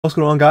What's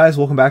going on, guys?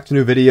 Welcome back to a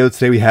new video.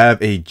 Today we have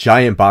a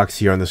giant box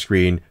here on the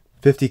screen,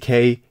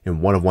 50k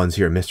in one of ones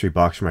here, a mystery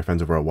box for my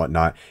friends over at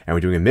Whatnot, and we're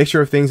doing a mixture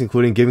of things,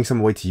 including giving some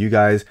away to you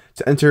guys.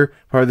 To enter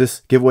part of this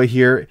giveaway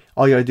here,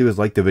 all you gotta do is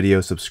like the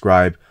video,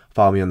 subscribe,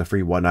 follow me on the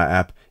free Whatnot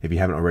app if you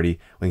haven't already.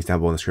 Links down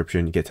below in the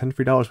description. You get $10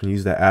 free when you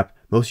use that app.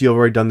 Most of you have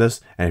already done this,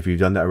 and if you've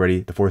done that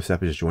already, the fourth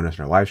step is just join us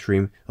in our live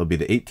stream. It'll be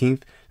the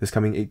 18th, this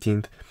coming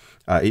 18th,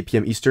 8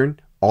 p.m. Eastern.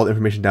 All the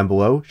information down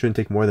below. Shouldn't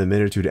take more than a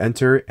minute or two to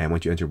enter, and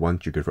once you enter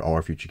once, you're good for all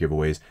our future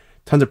giveaways.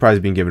 Tons of prizes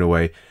being given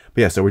away.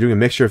 But yeah, so we're doing a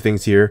mixture of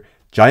things here.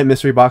 Giant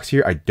mystery box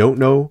here. I don't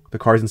know the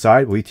cards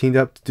inside. We teamed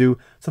up to do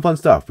some fun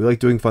stuff. We like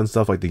doing fun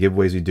stuff like the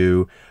giveaways we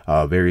do,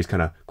 various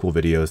kind of cool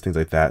videos, things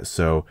like that.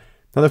 So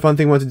another fun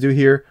thing we want to do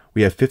here,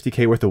 we have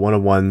 50k worth of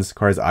one-of-ones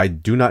cards I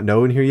do not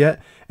know in here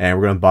yet, and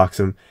we're going to unbox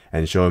them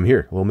and show them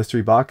here. A little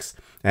mystery box.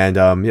 And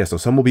yeah, so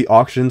some will be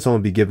auctioned, some will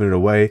be given it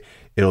away.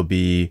 It'll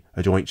be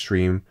a joint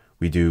stream.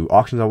 We do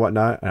auctions and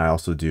Whatnot, and I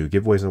also do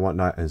giveaways and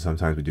Whatnot, and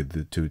sometimes we do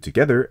the two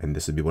together, and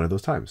this would be one of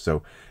those times.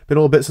 So, been a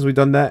little bit since we've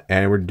done that,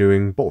 and we're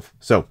doing both.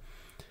 So,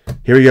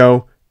 here we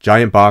go,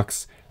 giant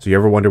box. So you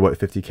ever wonder what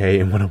 50k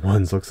in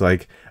one-of-ones looks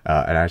like?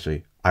 And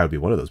actually, I would be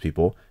one of those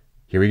people.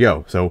 Here we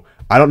go. So,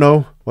 I don't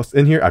know what's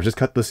in here. I've just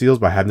cut the seals,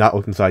 but I have not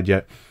looked inside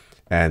yet.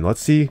 And let's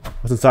see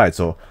what's inside.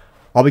 So,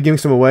 I'll be giving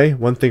some away.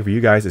 One thing for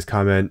you guys is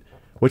comment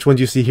which ones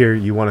you see here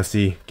you want to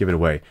see given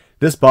away.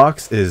 This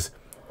box is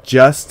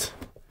just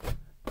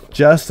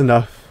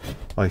enough,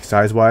 like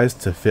size-wise,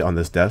 to fit on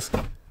this desk.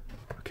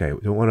 Okay, we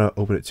don't want to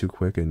open it too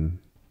quick. And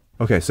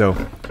okay, so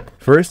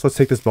first let's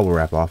take this bubble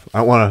wrap off. I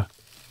don't want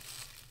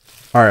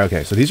to. All right,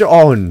 okay, so these are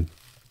all in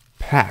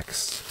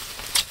packs.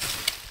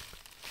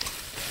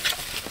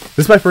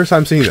 This is my first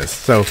time seeing this,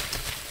 so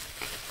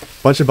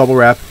bunch of bubble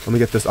wrap. Let me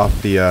get this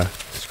off the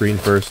screen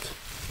first.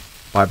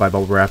 Bye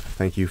bubble wrap.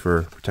 Thank you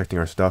for protecting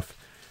our stuff.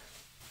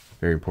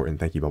 Very important.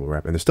 Thank you, bubble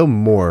wrap. And there's still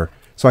more.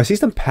 So I see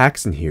some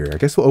packs in here. I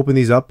guess we'll open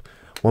these up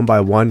one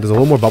by one. There's a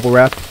little more bubble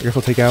wrap. I guess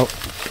we'll take out.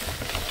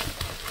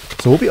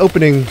 So we'll be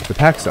opening the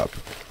packs up.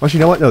 Actually, you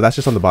know what? No, that's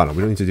just on the bottom.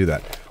 We don't need to do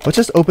that. Let's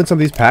just open some of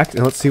these packs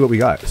and let's see what we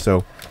got.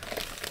 So,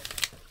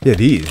 yeah,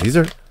 these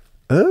are...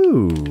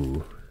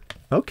 Oh,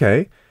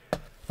 okay.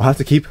 I'll have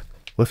to keep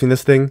lifting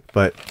this thing,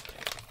 but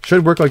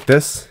should work like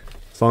this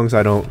as long as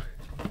I don't...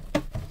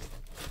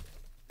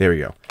 There we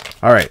go.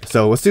 All right,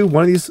 so let's do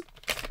one of these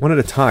one at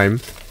a time.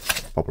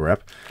 Bubble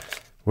wrap.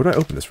 Where do I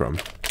open this from?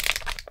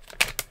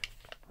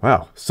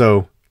 Wow,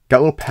 so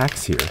got little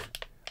packs here.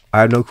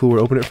 I have no clue where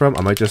to open it from.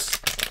 I might just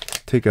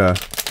take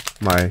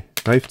my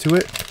knife to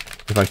it.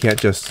 If I can't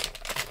just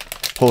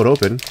pull it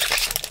open,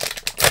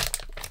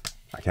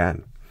 I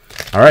can.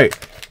 All right,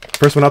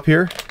 first one up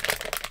here.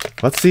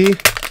 Let's see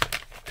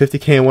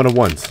 50k in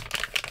one-of-ones.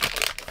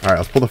 All right,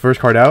 let's pull the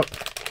first card out.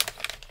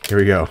 Here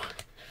we go.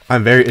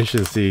 I'm very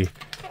interested to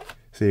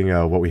seeing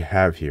what we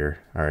have here.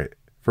 All right,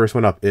 first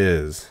one up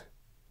is...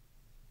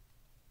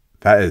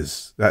 That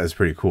is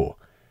pretty cool.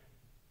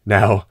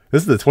 Now,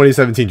 this is the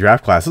 2017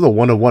 draft class. This is a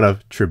one-of-one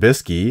of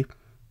Trubisky.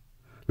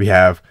 We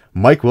have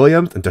Mike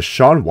Williams and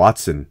Deshaun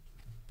Watson.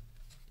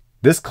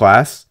 This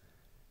class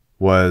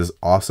was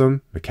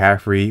awesome.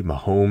 McCaffrey,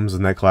 Mahomes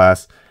in that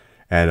class.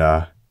 And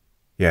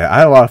yeah, I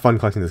had a lot of fun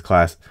collecting this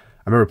class.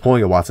 I remember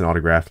pulling a Watson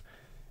autograph.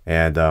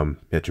 And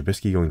yeah,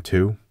 Trubisky going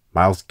 2.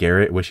 Myles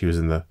Garrett, wish he was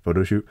in the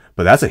photo shoot.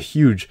 But that's a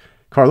huge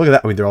card. Look at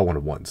that. I mean, they're all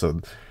one-of-one.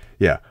 So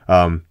yeah.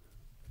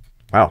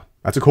 Wow,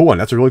 that's a cool one.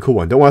 That's a really cool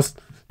one. Don't want to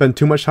spend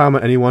too much time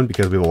on anyone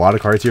because we have a lot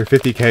of cards here.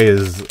 50k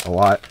is a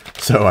lot,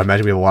 so I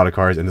imagine we have a lot of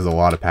cards and there's a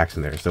lot of packs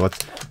in there. So let's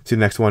see the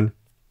next one.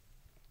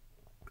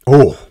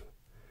 Oh,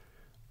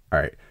 all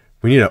right.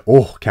 We need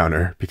an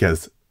counter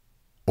because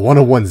a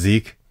one-of-one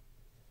Zeke.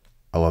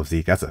 I love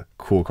Zeke. That's a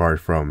cool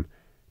card from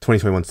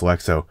 2021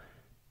 Select. So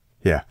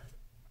yeah.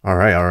 All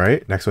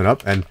right. Next one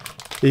up. And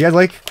you guys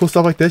like cool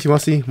stuff like this? You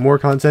want to see more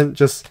content?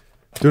 Just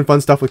doing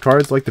fun stuff with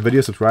cards. Like the video,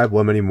 subscribe.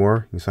 We'll have many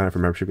more. You can sign up for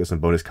membership, get some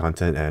bonus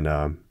content, and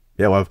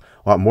yeah, we'll have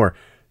a lot more.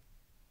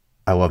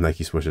 I love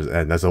Nike swooshes,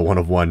 and that's a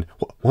one-of-one.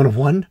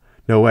 One-of-one?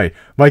 No way.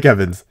 Mike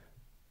Evans.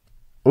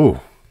 Ooh.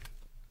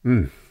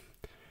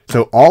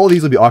 So all of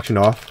these will be auctioned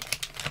off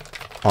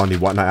on the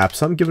Whatnot app.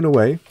 Some given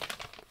away.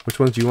 Which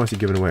ones do you want to see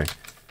given away?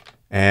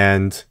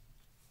 And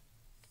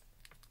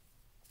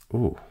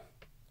ooh,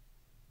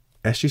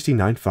 SGC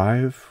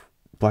 9.5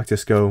 Black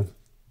Disco.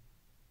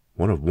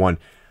 One-of-one.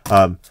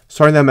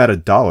 Starting them at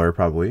 $1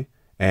 probably.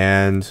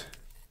 And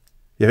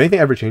if anything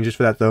ever changes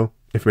for that though,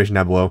 information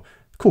down below.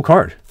 Cool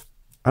card.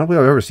 I don't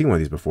believe I've ever seen one of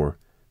these before.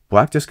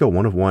 Black Disco,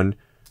 one-of-one.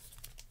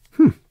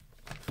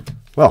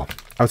 Well,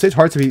 I would say it's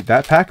hard to beat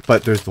that pack,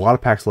 but there's a lot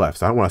of packs left,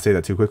 so I don't want to say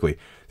that too quickly.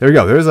 There we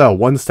go. There's a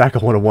one stack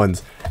of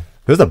one-of-ones.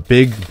 There's a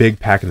big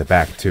pack in the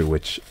back too,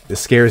 which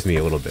scares me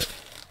a little bit.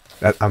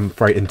 I'm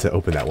frightened to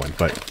open that one,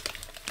 but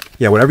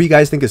yeah, whatever you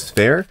guys think is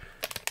fair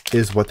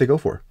is what they go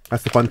for.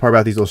 That's the fun part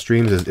about these little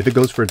streams is if it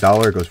goes for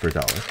 $1, it goes for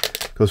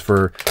 $1. It goes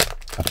for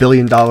 $1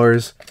 billion.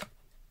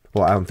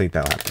 Well, I don't think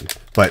that'll happen,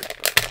 but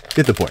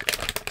get the point.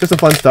 Just some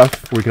fun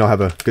stuff where we can all have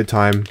a good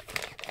time,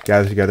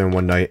 gather together in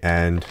one night,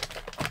 and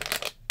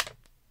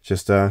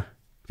just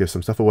get give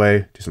some stuff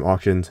away, do some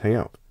auctions, hang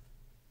out.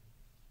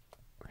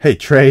 Hey,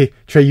 Trey,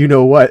 you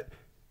know what?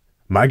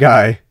 My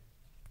guy.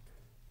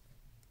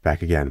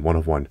 Back again, 1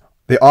 of 1.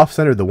 They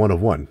off-centered the 1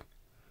 of 1.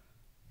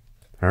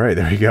 All right,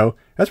 there you go.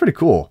 That's pretty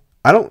cool.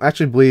 I don't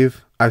actually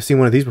believe I've seen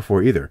one of these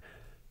before either.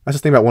 That's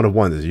the thing about 1 of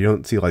 1s is you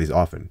don't see a lot of these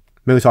often.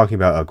 I'm mainly talking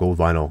about a gold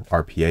vinyl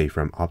RPA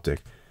from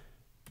Optic.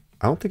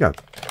 I don't think I've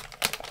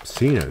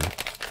seen a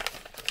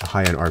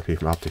high-end RPA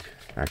from Optic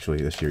actually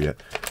this year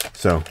yet.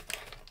 So,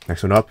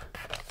 next one up.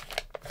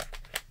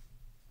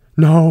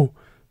 No!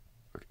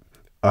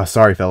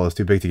 Sorry, fellas,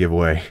 too big to give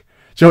away.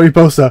 Joey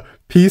Bosa,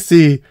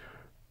 PC.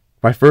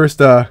 My first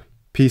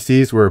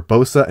PCs were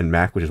Bosa and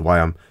Mac, which is why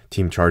I'm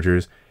Team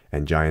Chargers,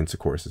 and Giants, of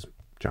course, is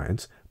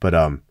Giants. But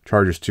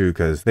Chargers too,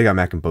 because they got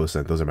Mac and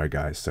Bosa. Those are my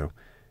guys. So,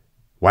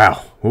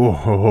 wow.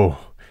 Ooh,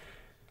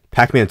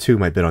 Pac-Man 2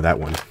 might bid on that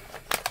one.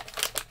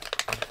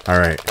 All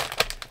right.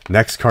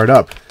 Next card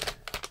up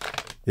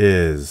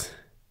is...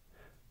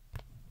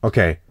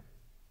 Okay.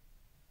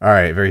 All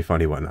right. Very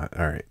funny whatnot.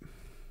 All right.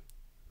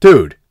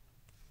 Dude.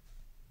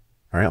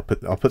 All right.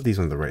 I'll put these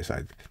on the right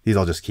side. These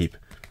I'll just keep.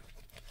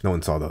 No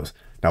one saw those.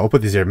 Now we'll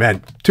put these here.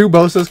 Man, 2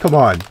 Bosas. Come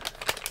on.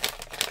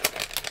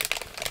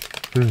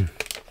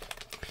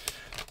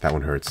 That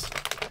one hurts.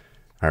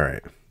 All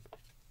right.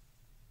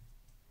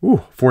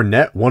 Ooh,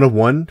 Fournette, 1 of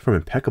 1 from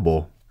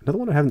Impeccable. Another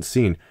one I haven't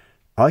seen.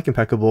 I like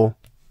Impeccable.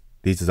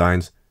 These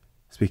designs.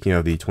 Speaking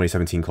of the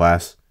 2017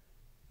 class,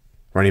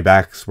 running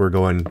backs were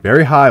going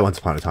very high once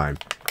upon a time.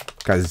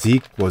 Got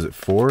Zeke, was it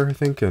 4, I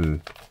think?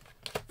 And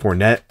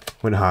Fournette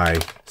went high.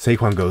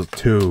 Saquon goes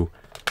 2. You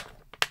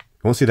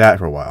won't see that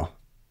for a while.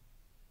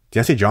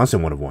 Deontay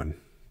Johnson, 1 of 1.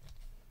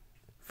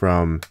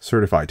 From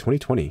Certified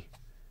 2020.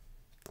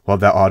 Love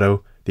that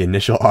auto. The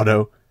initial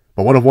auto.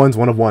 But 1 of 1's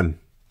 1 of 1.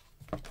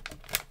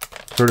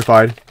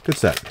 Certified. Good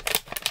set.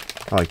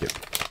 I like it.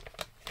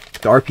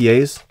 The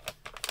RPAs.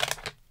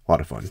 A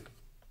lot of fun.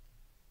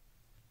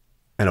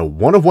 And a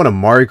 1 of 1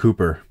 Amari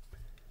Cooper.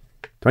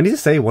 Do I need to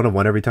say 1 of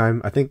 1 every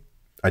time? I think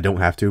I don't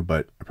have to,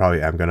 but I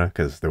probably am gonna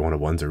because they're 1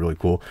 of 1s. They're really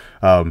cool.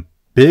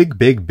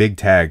 Big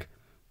tag.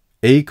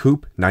 A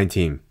Coop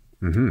 19.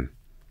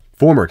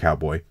 Former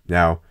Cowboy.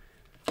 Now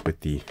with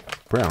the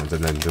Browns.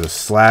 And then there's a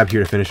slab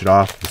here to finish it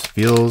off. This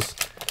feels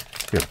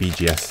like a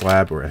BGS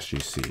slab or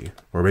SGC.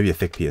 Or maybe a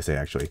thick PSA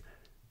actually.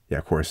 Yeah,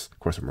 of course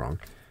I'm wrong.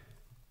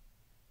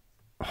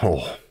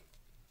 Oh.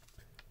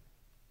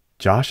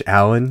 Josh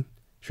Allen,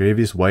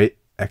 Tre'Davious White,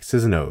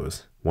 X's and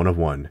O's. 1 of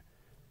 1.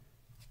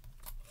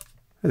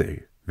 That's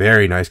a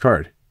very nice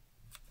card.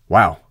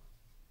 Wow.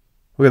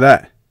 Look at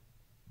that.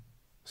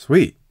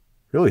 Sweet.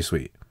 Really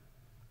sweet.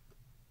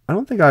 I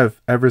don't think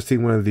I've ever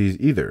seen one of these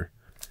either.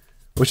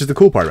 Which is the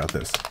cool part about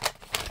this.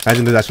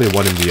 Imagine there's actually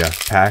one in the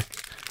pack.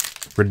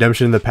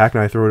 Redemption in the pack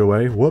and I throw it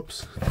away.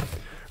 Whoops.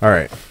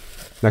 Alright.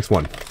 Next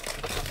one.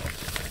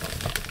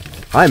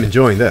 I'm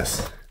enjoying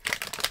this.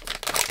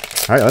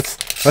 Alright,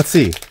 let's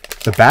see.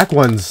 The back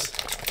ones,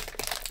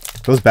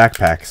 those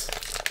backpacks,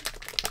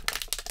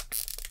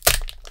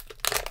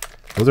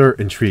 those are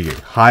intriguing.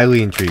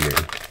 Highly intriguing.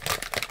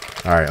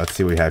 Alright, let's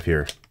see what we have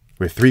here.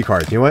 We have 3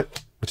 cards. You know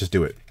what? Let's just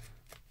do it.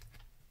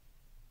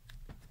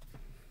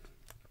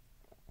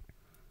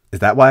 Is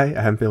that why I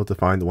haven't been able to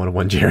find the 1 of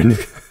 1 Jaren?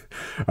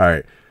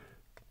 Alright.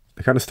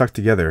 They're kind of stuck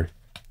together.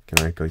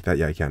 Can I go like that?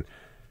 Yeah, I can.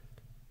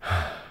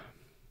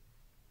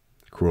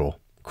 Cruel.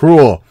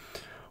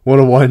 1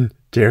 of 1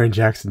 Jaren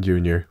Jackson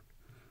Jr.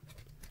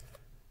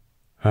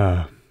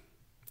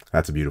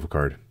 That's a beautiful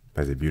card.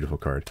 That's a beautiful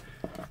card.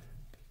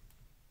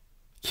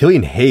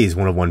 Killian Hayes,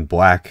 1 of 1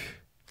 black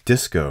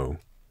disco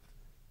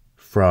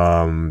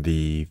from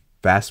the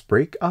Fast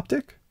Break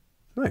Optic.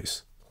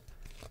 Nice.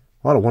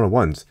 A lot of 1 of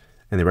 1s.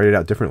 And they write it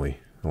out differently.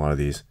 A lot of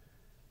these.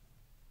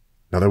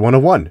 Another 1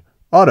 of 1.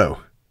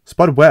 Auto.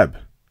 Spud Webb.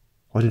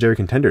 Legendary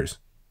Contenders.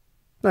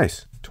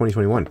 Nice.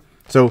 2021.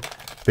 So,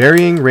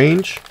 varying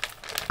range.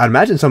 I'd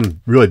imagine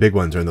some really big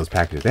ones are in those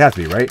packages. They have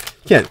to be, right?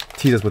 You can't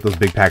tease us with those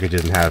big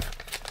packages and have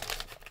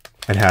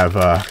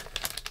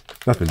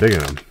nothing big in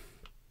them.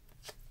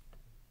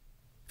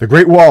 The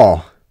Great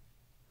Wall.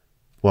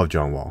 Love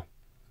John Wall.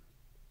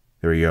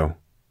 There we go.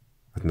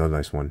 That's another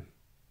nice one.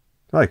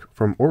 I like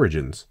from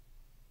Origins.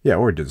 Yeah,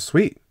 Origins.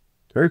 Sweet.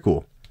 Very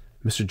cool.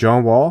 Mr.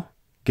 John Wall.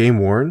 Game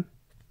worn.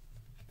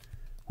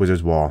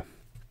 Wizards Wall.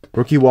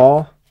 Rookie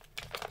Wall.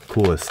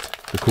 Coolest.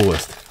 The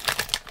coolest.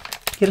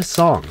 Get a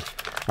song.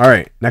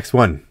 Alright, next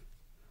one.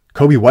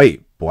 Kobe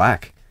White.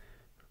 Black.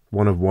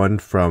 1 of 1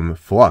 from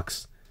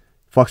Flux.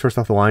 Flux first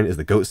off the line is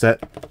the GOAT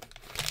set.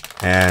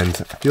 And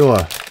I feel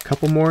a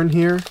couple more in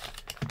here.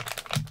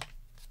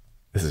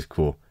 This is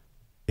cool.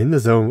 In the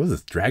Zone. What is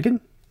this?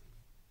 Dragon?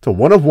 It's a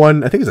 1 of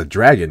 1. I think it's a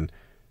dragon.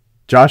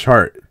 Josh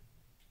Hart.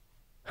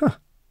 Huh.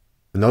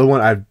 Another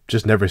one I've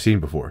just never seen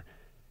before.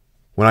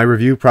 When I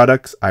review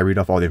products, I read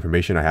off all the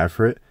information I have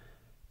for it.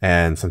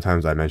 And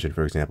sometimes I mention,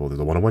 for example, there's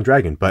a 1 of 1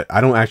 dragon. But I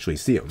don't actually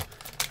see them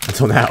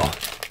until now.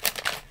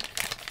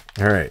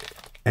 Alright.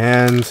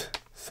 And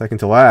second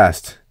to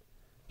last.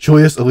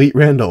 Julius Elite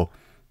Randle.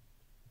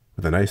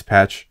 With a nice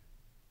patch.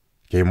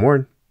 Game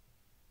worn.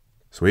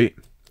 Sweet.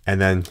 And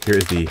then here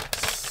is the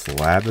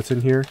slab that's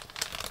in here.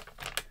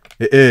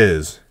 It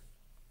is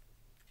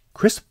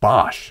Chris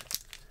Bosh.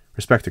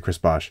 Respect to Chris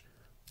Bosh.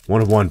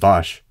 1 of 1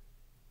 Bosh.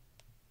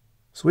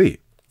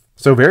 Sweet.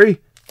 So very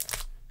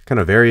kind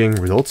of varying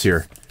results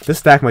here. This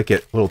stack might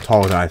get a little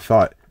taller than I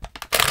thought.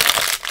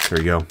 There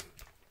we go.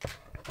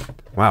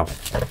 Wow.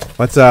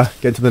 Let's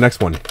get into the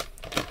next one.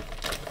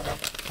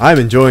 I'm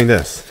enjoying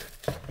this.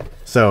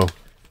 So,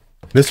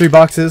 mystery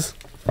boxes,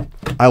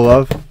 I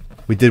love.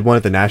 We did one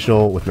at the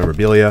National with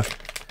memorabilia.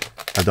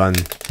 I've done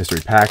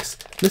mystery packs.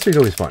 Mystery's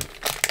always fun.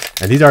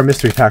 And these are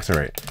mystery packs,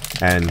 alright.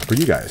 And for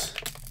you guys.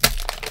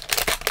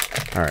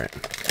 Alright.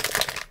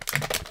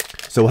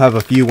 So we'll have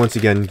a few, once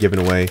again, given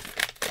away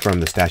from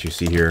the stats you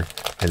see here.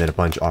 And then a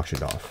bunch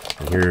auctioned off.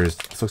 And here's,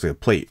 this looks like a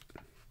plate.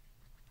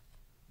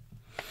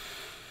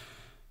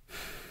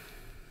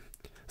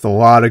 It's a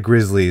lot of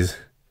Grizzlies.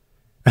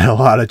 And a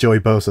lot of Joey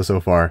Bosa so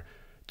far.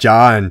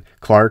 John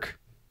Clark.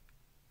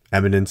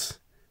 Eminence.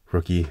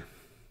 Rookie.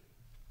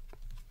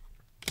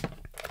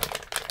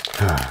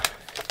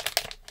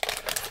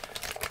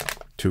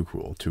 Too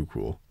cool. Too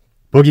cool.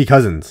 Boogie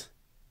Cousins.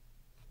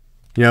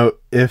 You know,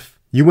 if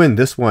you win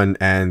this one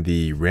and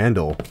the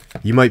Randall,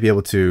 you might be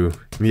able to...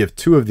 We have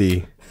 2 of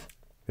the...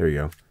 There you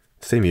go.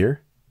 Same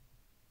year?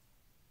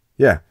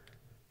 Yeah.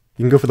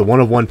 You can go for the 1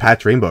 of 1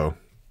 patch rainbow.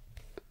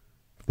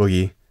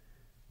 Boogie.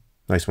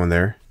 Nice one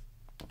there.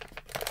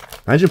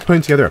 Imagine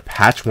putting together a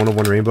patch 1 of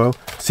 1 rainbow.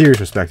 Serious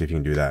respect if you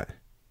can do that.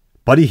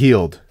 Buddy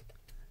Healed.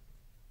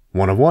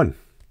 1 of 1.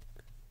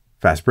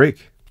 Fast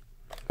break.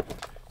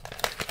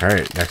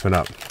 Alright, next one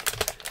up.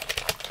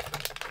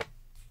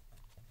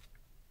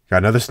 Got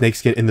another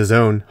snakeskin in the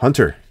zone.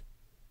 Hunter.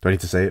 Do I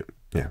need to say it?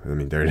 Yeah, I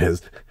mean, there it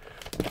is.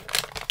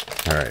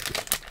 Alright.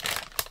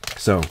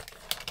 So,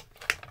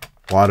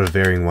 a lot of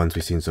varying ones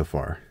we've seen so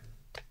far.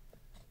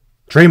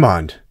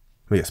 Draymond.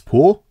 Wait, yes,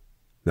 Poole?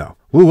 No.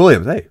 Lou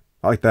Williams. Hey,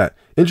 I like that.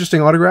 Interesting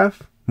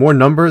autograph. More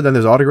number than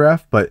there's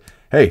autograph, but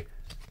hey.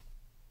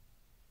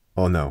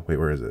 Oh no, wait,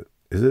 where is it?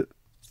 Is it?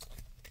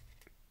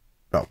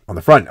 Oh, on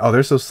the front. Oh,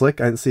 they're so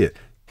slick. I didn't see it.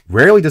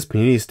 Rarely does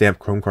Panini stamp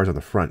chrome cards on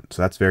the front,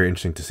 so that's very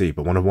interesting to see.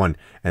 But 1 of 1.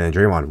 And then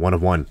Draymond, 1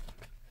 of 1.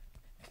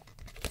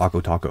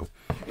 Taco.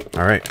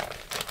 Alright.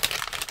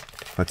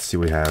 Let's see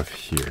what we have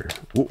here.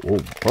 Ooh,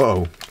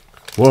 uh-oh.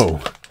 Whoa.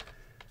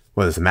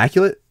 What, is this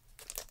immaculate?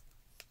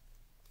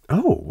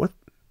 Oh, what?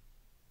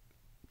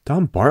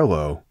 Don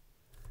Barlow.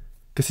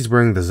 Guess he's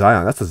wearing the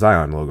Zion. That's the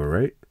Zion logo,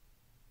 right?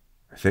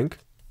 I think.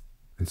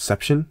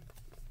 Inception.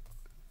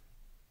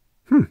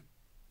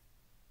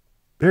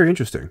 Very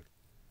interesting.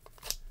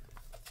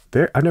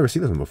 I've never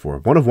seen this one before.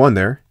 1 of 1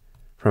 there.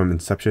 From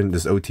Inception,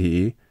 this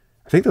OTE.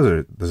 I think those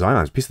are the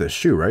Zion's. Piece of the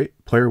shoe, right?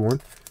 Player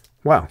worn.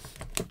 Wow.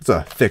 It's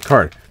a thick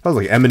card. That was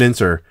like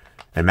Eminence or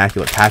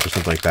Immaculate Patch or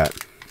something like that.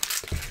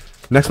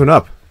 Next one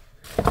up.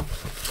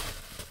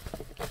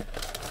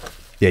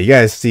 Yeah, you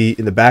guys see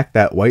in the back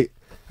that white?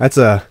 That's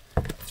a...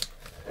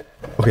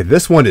 Okay,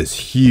 this one is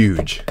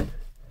huge.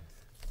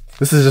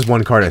 This is just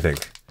one card, I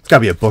think. It's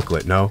gotta be a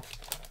booklet, no?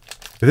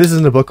 If this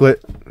isn't a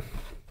booklet...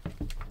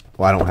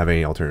 Well, I don't have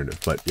any alternative,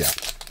 but yeah.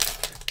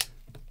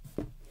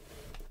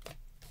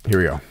 Here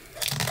we go.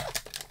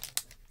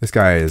 This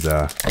guy is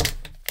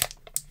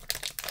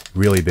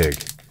really big.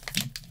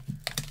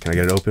 Can I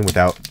get it open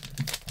without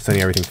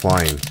sending everything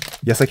flying?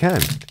 Yes, I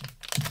can.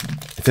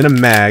 It's in a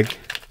mag.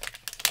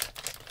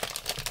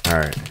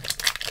 Alright.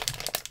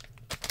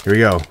 Here we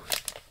go.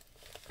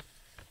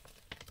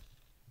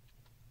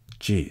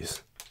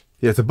 Jeez.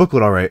 Yeah, it's a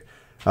booklet, alright.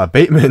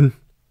 Bateman.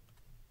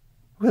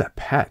 Look at that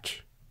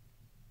patch.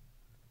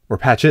 Or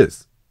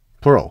patches.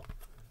 Plural.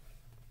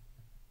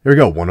 Here we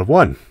go. 1 of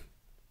 1.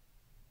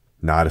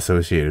 Not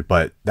associated,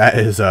 but that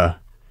is wow.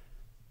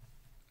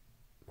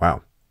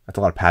 That's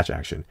a lot of patch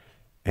action.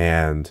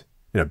 And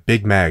in a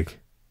big mag.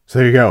 So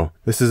there you go.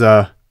 This is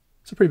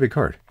it's a pretty big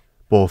card.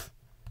 Both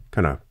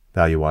kind of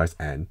value-wise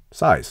and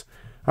size.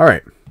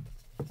 Alright.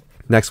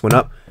 Next one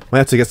up. Might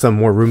have to get some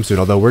more room soon,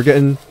 although we'll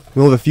have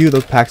a few of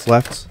those packs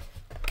left.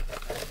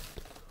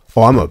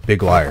 Oh, I'm a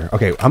big liar.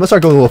 Okay, I'm gonna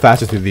start going a little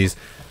faster through these.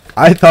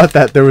 I thought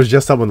that there was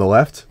just some on the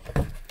left.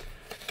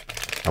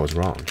 I was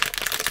wrong.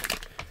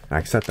 I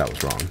accept that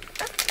was wrong.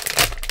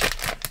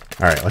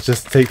 Alright, let's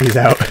just take these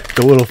out.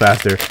 Go a little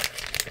faster.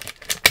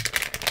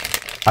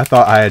 I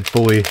thought I had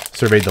fully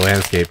surveyed the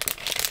landscape.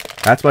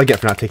 That's what I get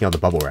for not taking all the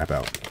bubble wrap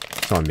out.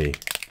 It's on me.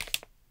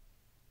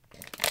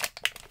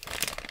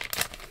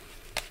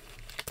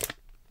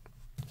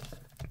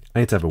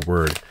 I need to have a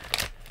word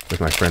with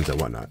my friends and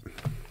whatnot.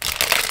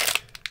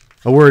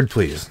 A word,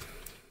 please.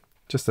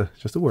 Just a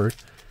word.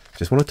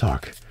 Just want to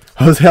talk.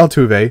 Jose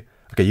Altuve.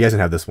 Okay, you guys can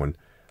have this one.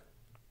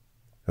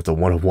 That's a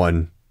 1 of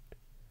 1.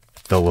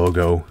 The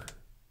logo.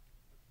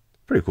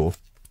 Pretty cool.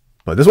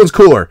 But this one's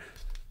cooler.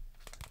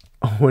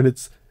 Oh, and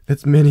it's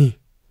mini.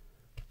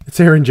 It's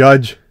Aaron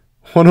Judge.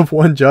 1 of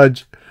 1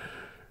 Judge.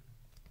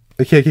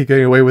 They can't keep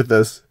getting away with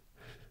this.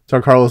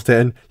 Giancarlo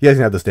Stanton. You guys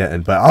can have the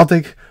Stanton, but I'll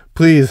take,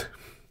 please.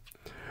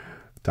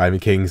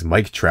 Diamond Kings,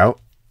 Mike Trout.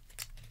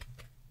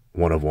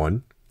 1 of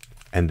 1.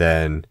 And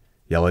then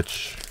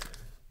Yelich.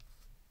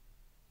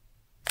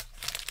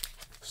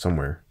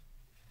 somewhere.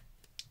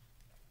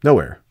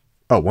 Nowhere.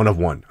 Oh, 1 of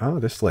 1. Oh,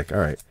 they're slick. All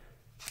right.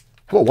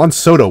 How about Juan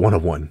Soto 1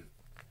 of 1?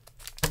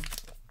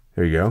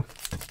 There you go.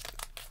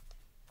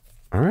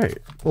 All right.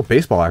 A little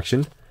baseball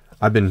action.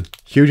 I've been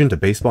huge into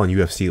baseball and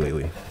UFC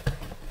lately.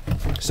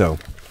 So,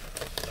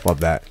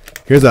 love that.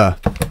 Here's a...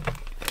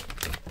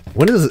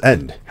 When does this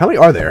end? How many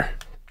are there?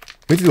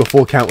 We need to do a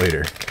full count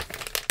later.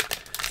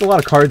 There's a lot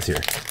of cards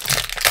here.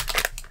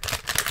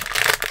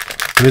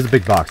 And here's a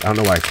big box. I don't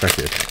know what I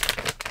expected.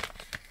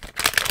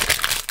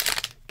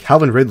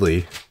 Calvin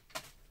Ridley.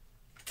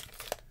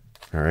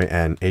 Alright,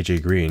 and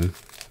AJ Green.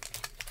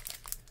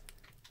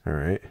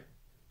 Alright.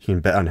 You can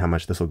bet on how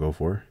much this will go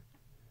for.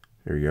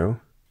 There you go.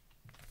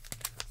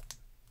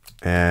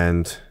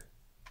 And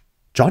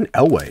John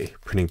Elway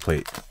printing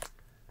plate.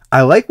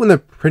 I like when the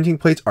printing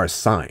plates are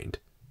signed.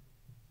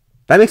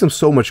 That makes them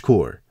so much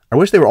cooler. I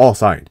wish they were all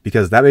signed,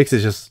 because that makes it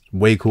just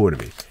way cooler to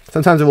me.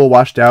 Sometimes they're a little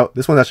washed out.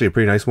 This one's actually a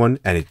pretty nice one,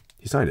 and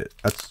he signed it.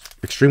 That's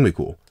extremely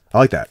cool. I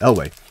like that.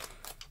 Elway.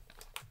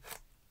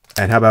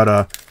 And how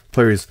about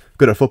players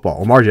good at football?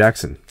 Lamar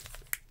Jackson.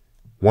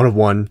 1 of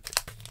 1.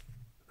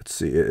 Let's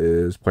see, it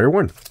is player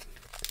 1.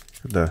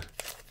 The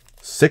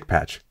sick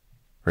patch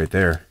right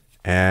there.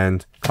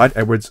 And Clyde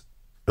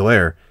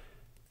Edwards-Helaire.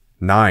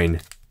 9.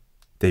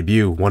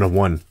 Debut. 1 of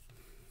 1.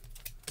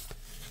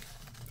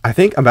 I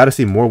think I'm about to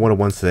see more 1 of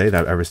 1s today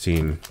than I've ever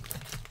seen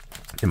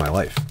in my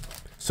life.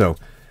 So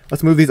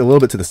let's move these a little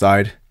bit to the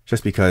side,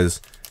 just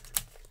because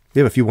we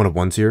have a few 1 of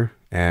 1s here,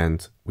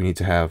 and we need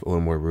to have a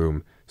little more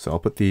room. So I'll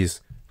put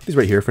these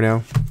right here for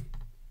now,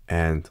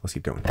 and let's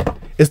keep going.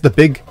 It's the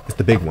big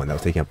one that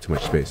was taking up too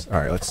much space. All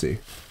right, let's see.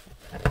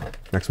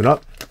 Next one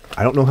up.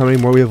 I don't know how many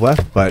more we have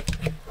left, but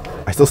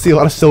I still see a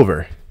lot of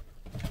silver.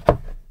 All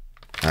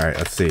right,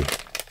 let's see.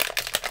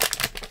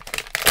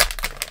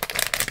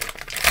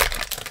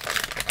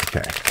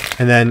 Okay,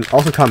 and then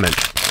also comment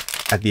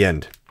at the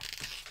end.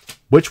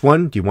 Which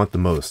one do you want the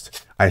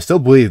most? I still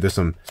believe there's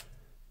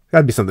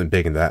gotta be something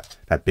big in that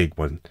big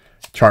one.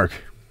 Chark.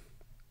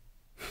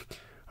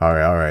 All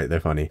right, they're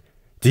funny.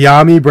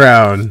 De'Ami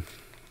Brown.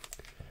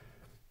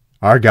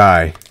 Our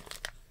guy.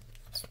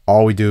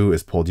 All we do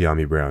is pull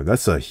De'Ami Brown.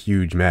 That's a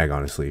huge mag,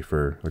 honestly,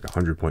 for like a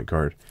 100-point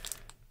card.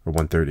 Or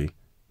 130.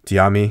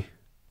 De'Ami.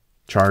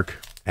 Chark.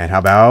 And how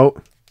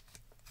about...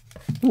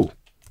 Ooh.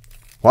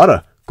 A lot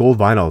of gold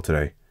vinyl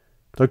today.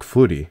 Doug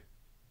Flutie.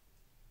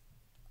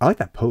 I like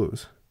that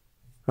pose.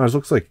 Oh, this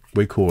looks like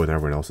way cooler than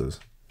everyone else's.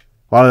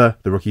 A lot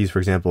of the rookies, for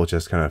example,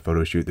 just kind of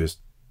photo shoot. There's,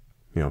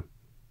 you know,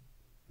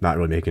 not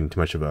really making too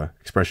much of a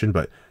expression,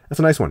 but that's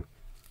a nice one.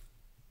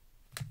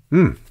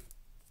 8-5.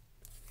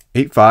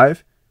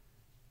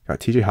 Got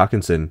TJ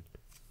Hawkinson.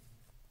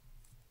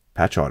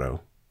 Patch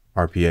auto.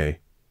 RPA.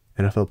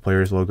 NFL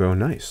players logo.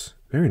 Nice.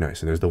 Very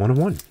nice. And there's the 1 of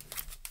 1.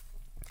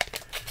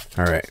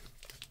 All right.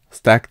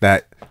 Stack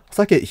that.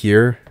 Stack it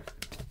here.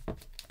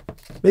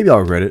 Maybe I'll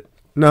regret it.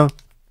 No,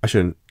 I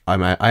shouldn't. I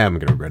am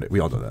going to regret it. We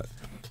all know that.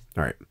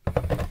 All right.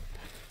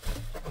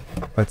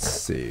 Let's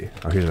see.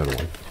 Oh, here's another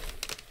one.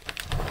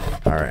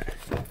 All right.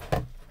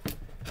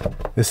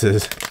 This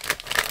is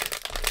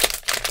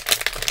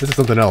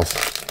something else.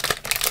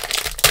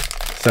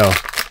 So,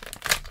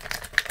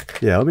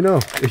 yeah, let me know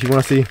if you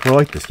want to see more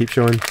like this. Keep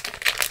showing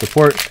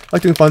support. I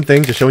like doing fun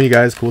things, just showing you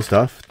guys cool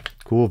stuff,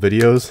 cool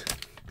videos.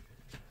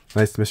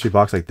 Nice mystery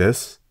box like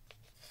this.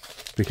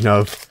 Speaking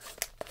of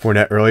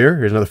Fournette earlier,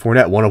 here's another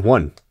Fournette 1 of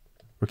 1.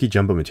 Rookie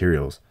jumbo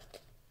materials.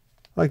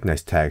 I like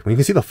nice tag. When you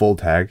can see the full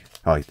tag,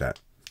 I like that.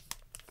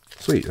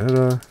 Sweet.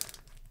 Oh,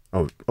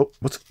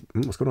 what's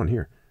going on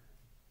here?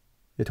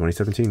 Yeah,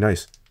 2017,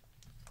 nice.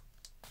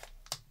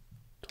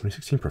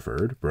 2016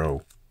 preferred, bro.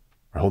 All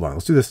right, hold on,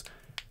 let's do this.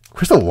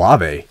 Crystal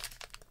Olave.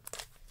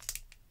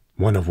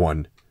 1 of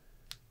 1.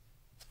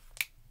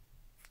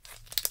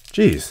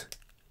 Jeez.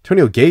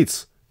 Antonio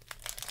Gates.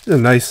 This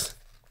is nice.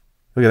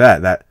 Look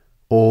at that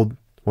old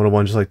 1 of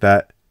 1 just like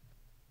that.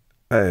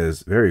 That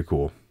is very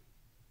cool.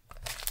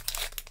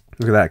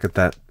 Look at that. Got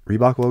that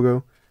Reebok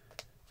logo.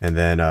 And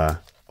then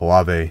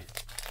Olave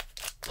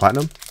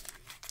Platinum.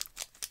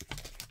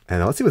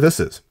 And let's see what this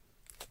is.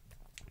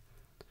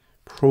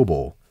 Pro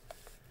Bowl.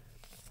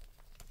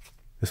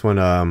 This one,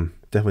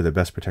 definitely the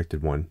best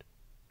protected one.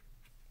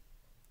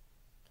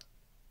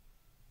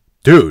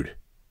 Dude.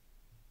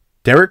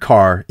 Derek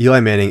Carr, Eli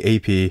Manning,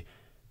 AP.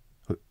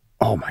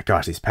 Oh my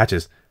gosh, these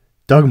patches.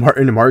 Doug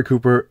Martin, Amari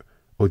Cooper,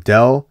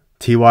 Odell,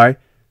 T.Y.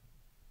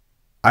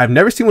 I've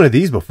never seen one of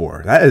these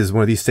before. That is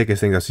one of the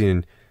sickest things I've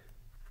seen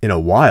in a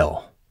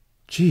while.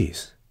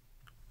 Jeez.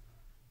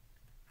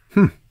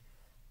 All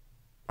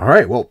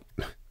right, well,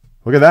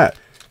 look at that.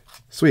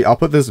 Sweet. I'll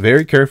put this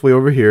very carefully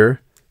over here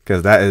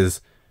because that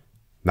is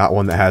not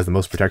one that has the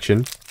most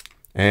protection.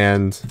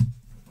 And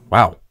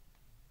wow.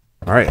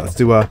 All right, let's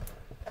do the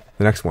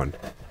next one.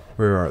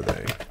 Where are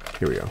they?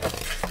 Here we go.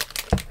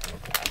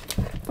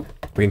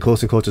 We're getting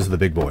closer and closer to the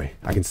big boy.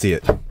 I can see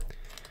it.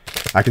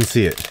 I can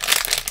see it.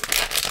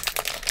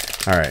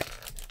 All right.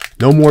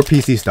 No more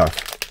PC stuff.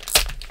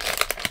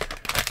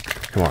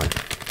 Come on.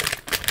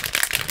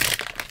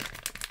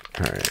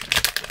 All right.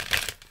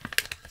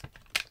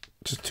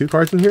 just 2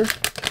 cards in here.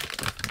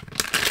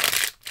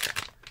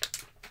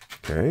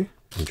 Okay,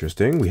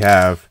 interesting. We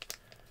have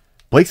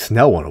Blake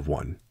Snell 1 of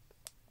 1. Look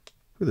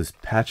at these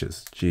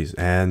patches. Jeez.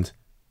 And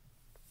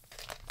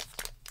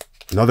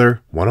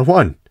another 1 of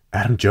 1.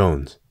 Adam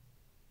Jones.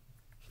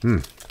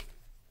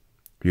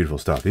 Beautiful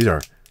stuff. These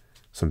are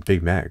some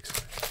big mags.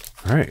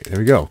 Alright, there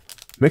we go.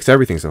 Mix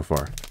everything so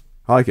far.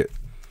 I like it.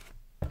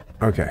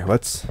 Okay,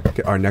 let's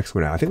get our next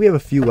one out. I think we have a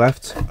few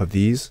left of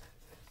these.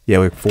 Yeah,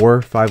 we have 4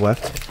 or 5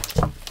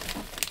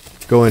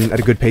 left. Going at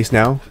a good pace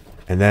now.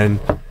 And then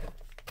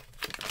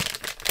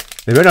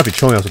they better not be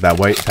trolling us with that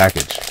white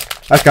package.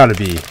 That's got to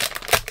be,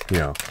 you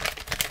know,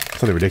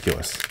 something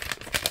ridiculous.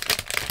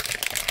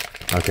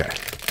 Okay.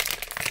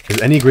 If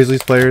there's any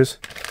Grizzlies players,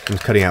 I'm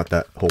just cutting out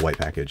that whole white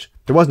package.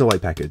 There was no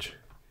white package.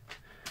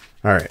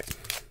 Alright.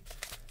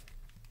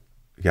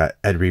 We got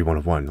Ed Reed 1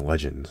 of 1.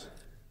 Legends.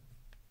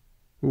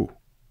 Ooh.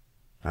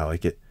 I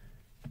like it.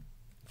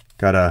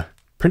 Got a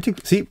printing...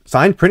 See,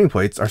 signed printing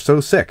plates are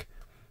so sick.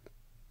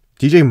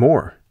 DJ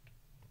Moore.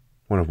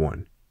 1 of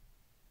 1.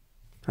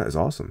 That is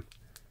awesome.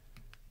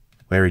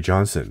 Larry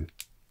Johnson.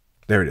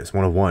 There it is.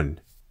 1 of 1.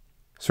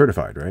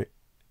 Certified, right?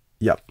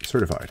 Yep,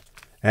 certified.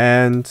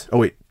 And... oh,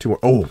 wait. 2 more.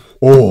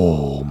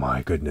 Oh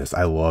my goodness.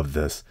 I love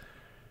this.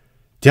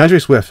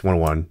 DeAndre Swift, 1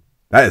 of 1.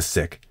 That is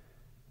sick.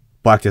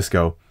 Black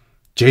Disco.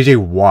 JJ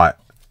Watt.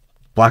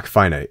 Black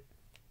Finite.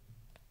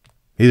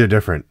 These are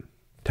different.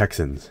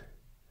 Texans.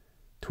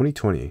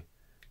 2020. That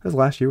was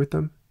last year with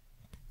them.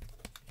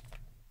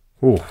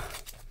 Ooh.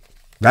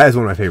 That is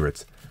one of my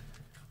favorites.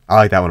 I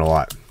like that one a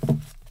lot.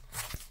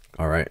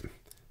 Alright.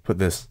 Put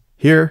this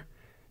here.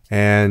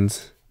 And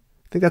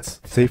I think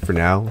that's safe for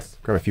now. Let's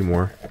grab a few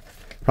more.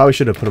 Probably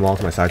should have put them all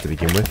to my side to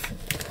begin with.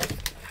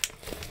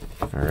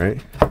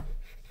 Alright.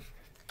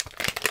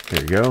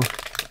 There we go.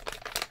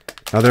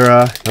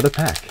 Another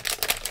pack.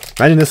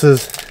 Imagine this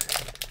is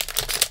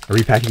a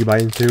repack you can buy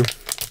into.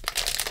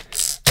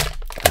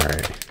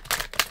 Alright.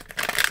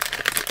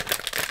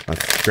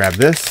 Let's grab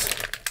this.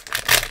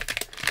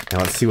 Now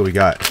let's see what we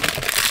got.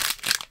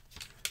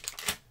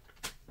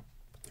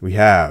 We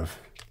have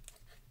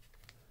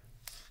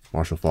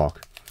Marshall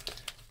Faulk.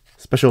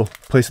 Special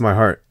place in my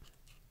heart.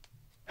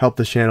 Helped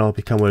this channel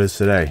become what it is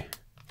today.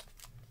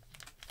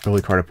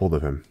 Early card I pulled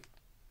of him.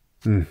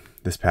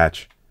 This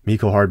patch.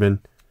 Mecole Hardman.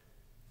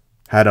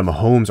 Had a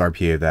Mahomes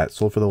RPA of that.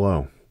 Sold for the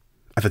low.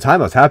 At the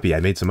time I was happy. I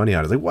made some money on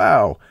it. I was like,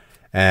 wow.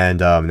 And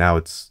now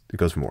it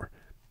goes for more.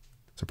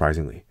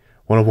 Surprisingly.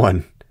 1 of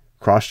 1.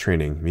 Cross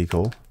training.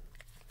 Mecole.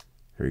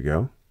 Here we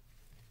go.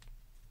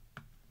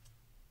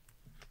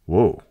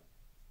 Whoa.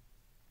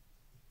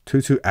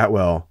 Tutu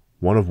Atwell.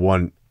 1 of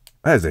 1.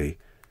 That is a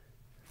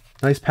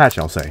nice patch,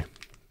 I'll say.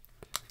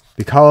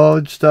 The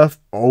college stuff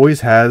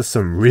always has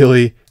some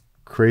really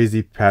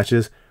crazy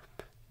patches.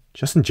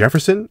 Justin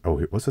Jefferson. Oh,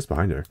 what's this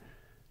behind her?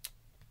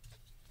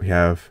 We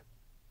have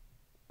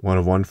 1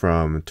 of 1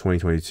 from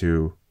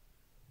 2022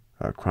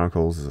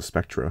 Chronicles is a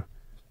Spectra.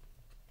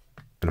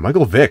 And a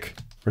Michael Vick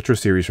retro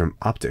series from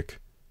Optic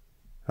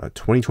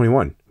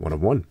 2021. 1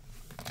 of 1.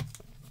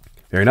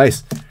 Very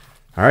nice.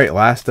 All right,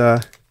 last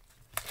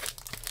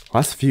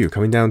few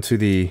coming down to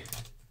the.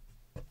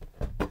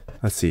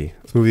 Let's see.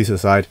 Let's move these to the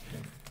side.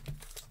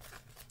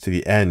 To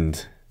the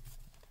end.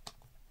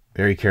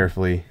 Very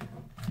carefully.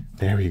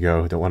 There we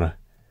go. Don't want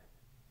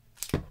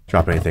to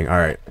drop anything. All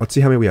right. Let's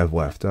see how many we have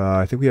left.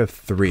 I think we have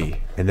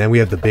 3, and then we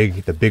have the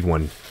big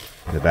one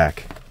in the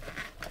back.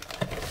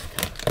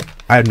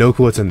 I have no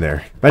clue what's in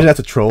there. Imagine that's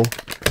a troll.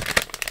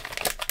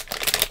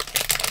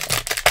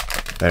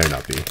 Better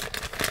not be.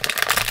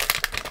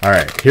 All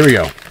right. Here we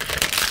go.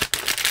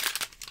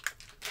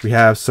 We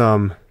have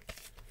some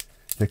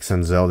Nick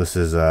Senzel. This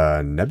is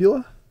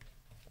Nebula.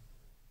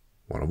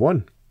 1 of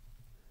 1.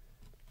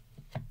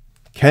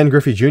 Ken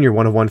Griffey Jr.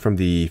 1 of 1 from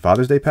the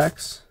Father's Day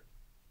packs.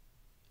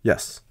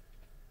 Yes.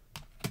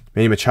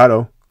 Manny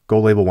Machado.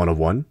 Gold label 1 of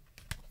 1.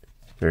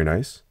 Very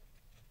nice.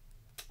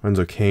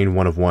 Renzo Kane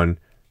 1 of 1.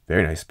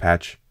 Very nice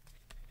patch.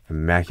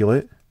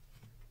 Immaculate.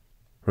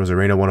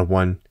 Rosarena 1 of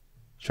 1.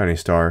 Shining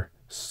Star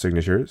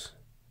signatures.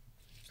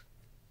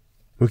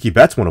 Mookie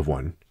Betts 1 of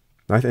 1.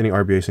 9th inning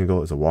RBA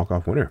single is a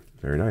walk-off winner.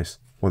 Very nice.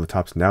 One of the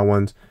Tops Now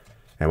ones.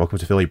 And welcome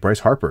to Philly.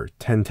 Bryce Harper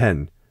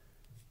 10-10.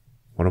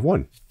 1 of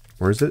 1.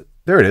 Where is it?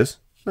 There it is.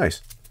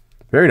 Nice.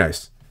 Very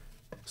nice.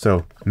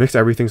 So, mixed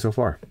everything so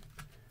far.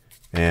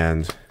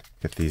 And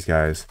get these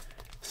guys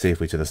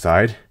safely to the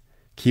side.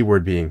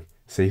 Keyword being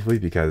safely,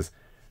 because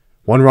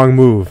one wrong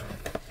move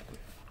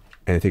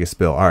and they take a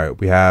spill. All right,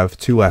 we have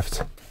 2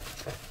 left.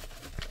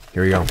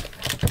 Here we go.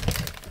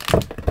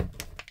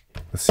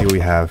 Let's see what we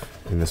have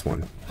in this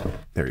one.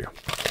 There we go.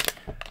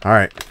 All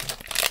right.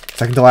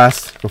 Second to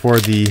last before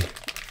the...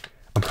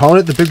 I'm calling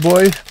it the big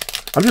boy.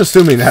 I'm just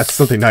assuming that's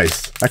something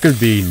nice. That could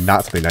be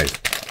not something nice.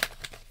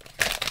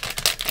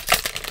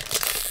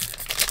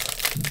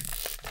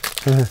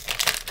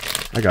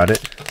 I got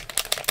it.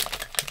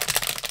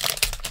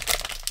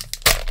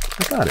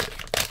 I got it.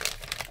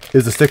 It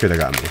was the sticker that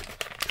got me.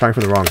 Trying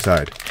for the wrong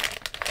side.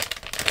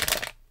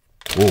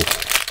 Whoa.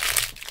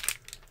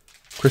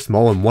 Chris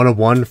Mullin, 1 of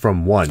 1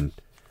 from 1.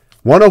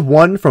 1 of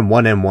 1 from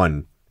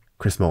 1M1.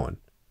 Chris Mullin.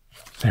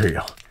 There you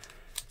go.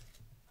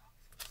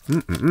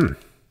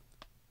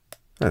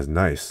 That is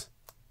nice.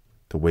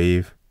 The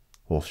wave,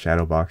 little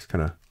shadow box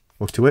kind of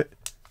look to it.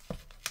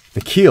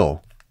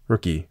 Nikhil,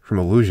 rookie from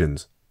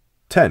Illusions.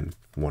 10,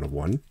 1 of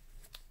 1.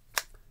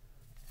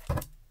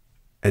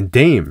 And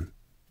Dame,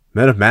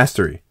 Men of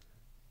Mastery.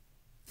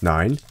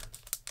 9,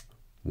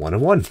 1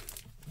 of 1.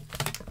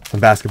 Some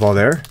basketball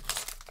there.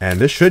 And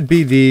this should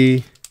be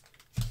the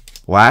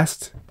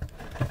last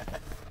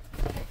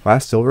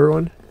silver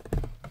one.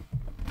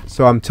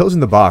 So I'm tilting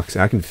the box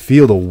and I can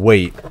feel the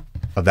weight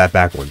of that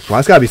back one. Well,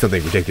 that's gotta be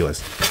something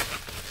ridiculous.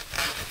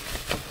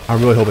 I'm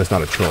really hoping it's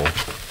not a troll.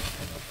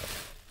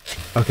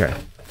 Okay.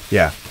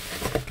 Yeah.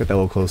 Get that a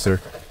little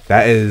closer.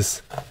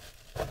 That's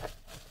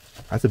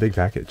a big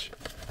package.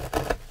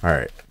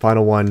 Alright.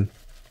 Final one.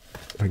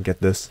 If I can get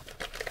this.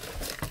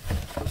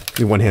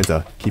 Need one hand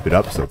to keep it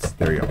up, so it's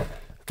there we go.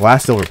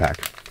 Last silver pack.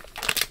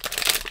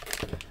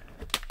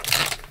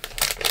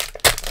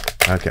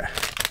 Okay.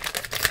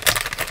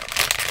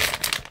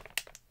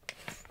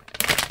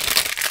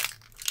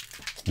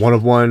 One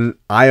of 1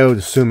 Io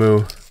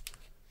Sumu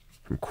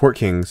from Court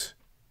Kings.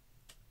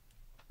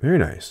 Very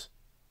nice.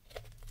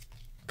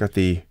 Got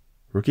the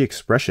rookie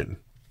expression.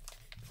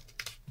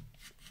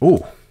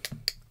 Ooh.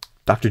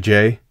 Dr.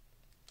 J.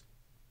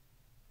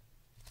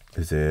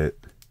 Is it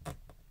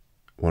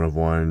 1 of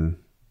 1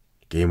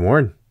 Game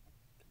Worn?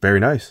 Very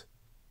nice.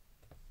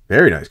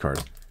 Very nice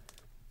card.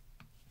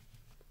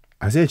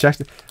 Isaiah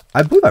Jackson.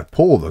 I believe I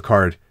pulled a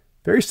card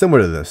very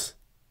similar to this.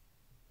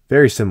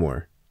 Very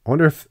similar. I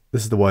wonder if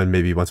this is the one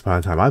maybe once upon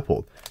a time I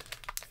pulled.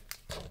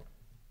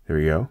 There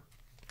we go.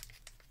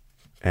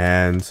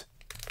 And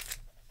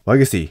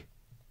Legacy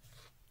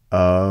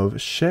of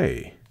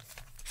Shea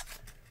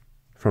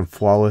from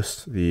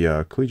Flawless,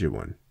 the collegiate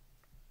one.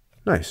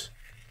 Nice.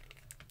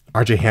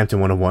 RJ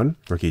Hampton 1 of 1,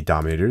 rookie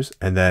dominators.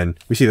 And then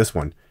we see this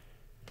one.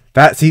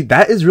 That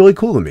is really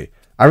cool to me.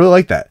 I really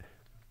like that.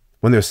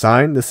 When they're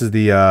signed, this is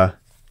the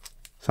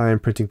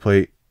signed printing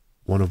plate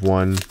 1 of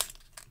 1.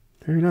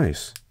 Very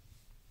nice.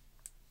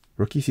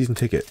 Rookie season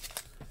ticket.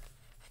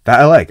 That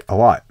I like a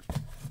lot.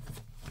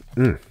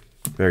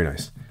 Very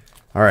nice.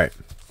 All right.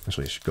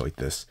 Actually, it should go like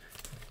this.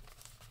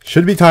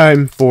 Should be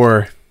time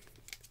for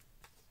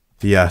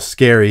the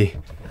scary.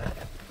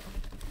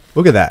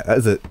 Look at that. That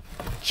is a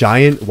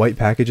giant white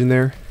package in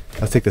there.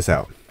 Let's take this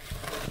out.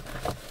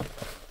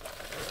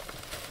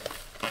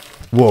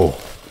 Whoa.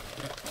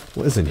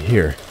 What is in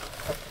here?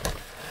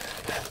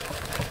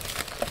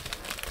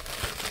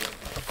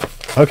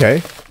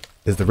 Okay.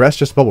 Is the rest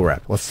just bubble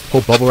wrap? Let's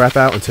pull bubble wrap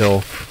out until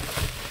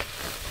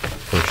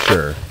for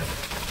sure.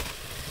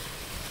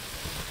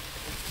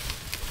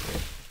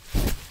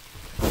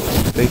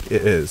 I think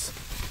it is.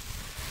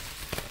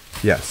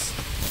 Yes.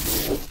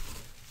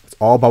 It's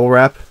all bubble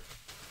wrap.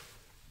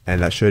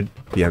 And that should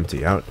be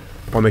empty. I want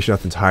to make sure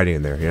nothing's hiding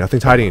in there. Yeah,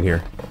 nothing's hiding in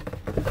here.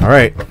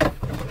 Alright.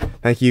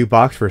 Thank you,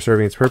 box, for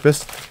serving its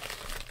purpose.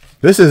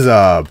 This is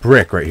a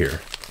brick right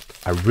here.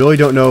 I really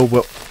don't know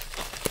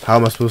how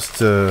am I supposed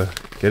to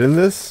get in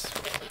this.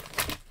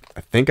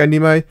 I think I need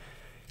my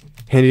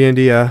handy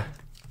dandy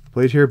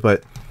blade here,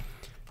 but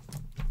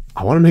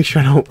I want to make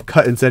sure I don't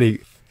cut into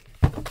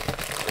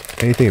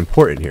anything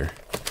important here.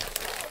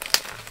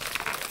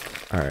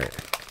 Alright,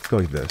 let's go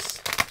like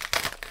this.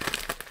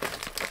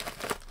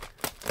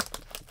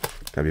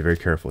 Gotta be very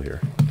careful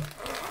here.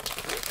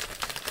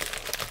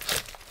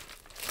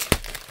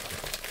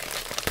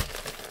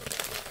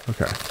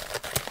 Okay.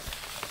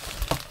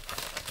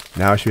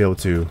 Now I should be able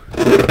to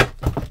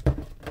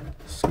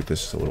scoot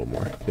this just a little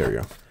more. There we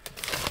go.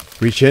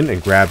 Reach in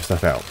and grab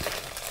stuff out.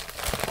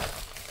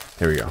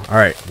 There we go.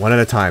 Alright, one at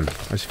a time.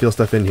 I just feel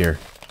stuff in here.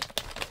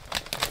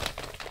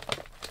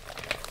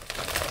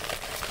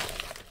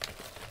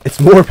 It's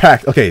more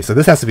packed. Okay, so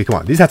this has to be, come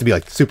on. These have to be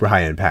like super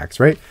high-end packs,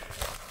 right?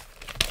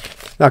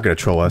 Not gonna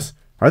troll us.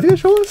 Are they gonna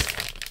troll us?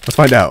 Let's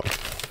find out.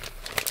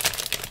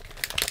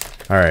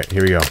 Alright,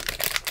 here we go.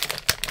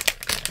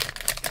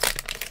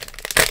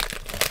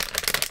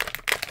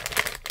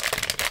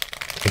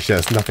 It's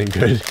just nothing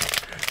good.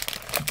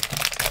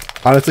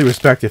 Honestly,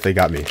 respect if they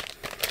got me.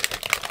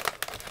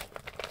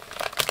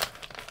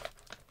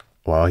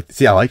 Well,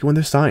 see, I like it when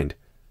they're signed.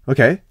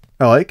 Okay,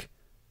 I like.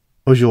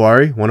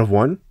 Ojulari, 1 of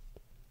 1.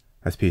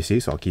 That's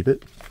PC, so I'll keep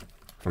it.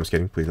 I'm just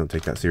kidding. Please don't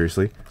take that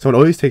seriously. Someone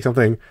always takes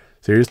something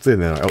seriously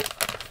and then, oh,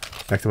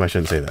 next time I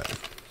shouldn't say that.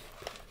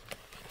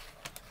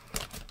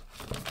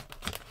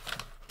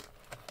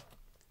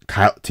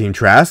 Kyle, Team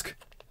Trask,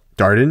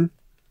 Darden,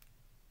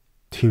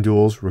 Team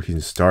Duels, Rookies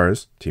and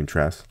Stars, Team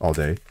Trask, all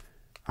day.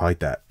 I like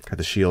that. Got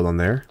the shield on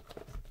there.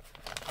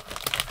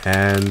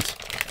 And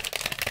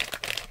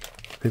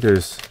I think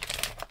there's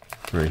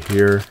right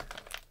here.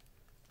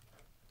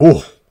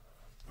 Oh,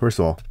 first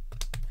of all,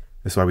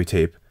 this is why we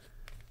tape.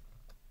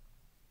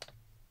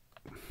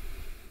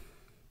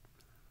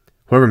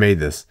 Whoever made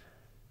this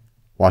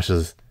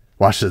watches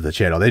the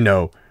channel. They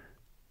know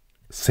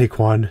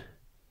Saquon.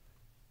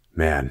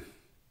 Man,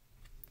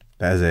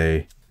 that is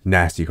a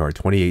Nasty card.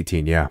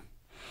 2018. Yeah.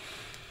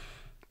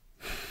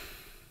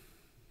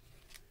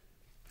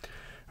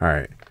 All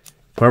right.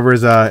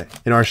 Whoever's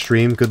in our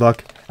stream, good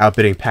luck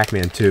outbidding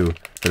Pac-Man 2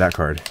 for that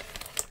card.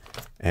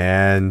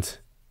 And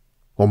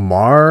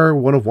Lamar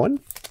 1 of 1?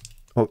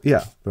 Oh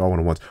yeah, they're all 1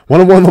 of 1s.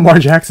 1 of 1 Lamar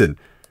Jackson.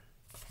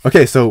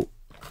 Okay, so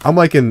I'm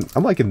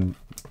liking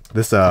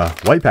this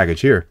white package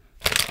here.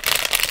 I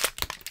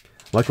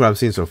like what I'm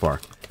seeing so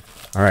far.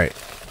 All right,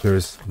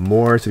 there's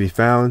more to be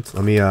found.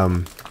 Let me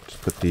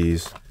just put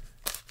these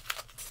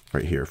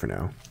right here for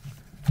now.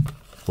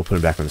 We'll put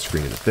them back on the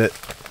screen in a bit.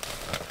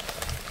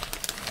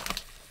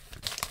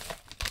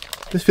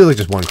 This feels like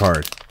just one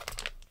card.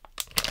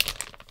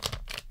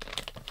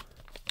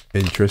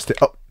 Interesting.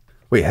 Oh,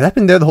 wait, has that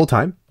been there the whole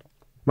time?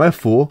 Am I a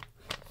fool?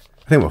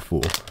 I think I'm a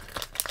fool.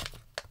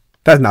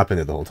 That's not been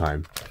there the whole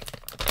time.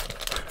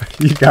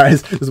 You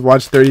guys just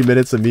watched 30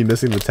 minutes of me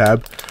missing the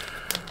tab.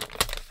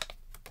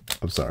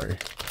 I'm sorry.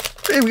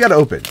 Hey, we got it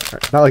open.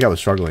 Right. Not like I was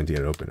struggling to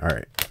get it open. All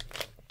right.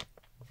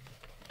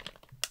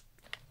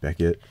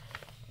 Beckett.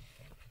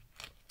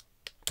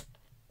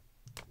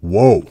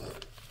 Whoa.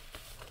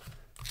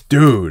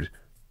 Dude.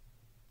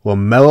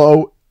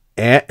 LaMelo,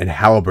 Ant, and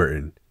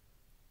Halliburton.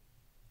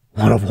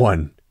 1 of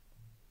 1.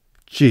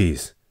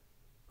 Jeez.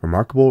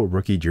 Remarkable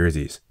rookie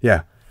jerseys.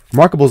 Yeah.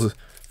 Remarkable is a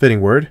fitting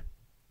word.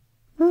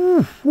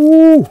 Woo.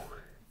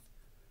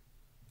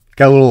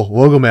 Got a little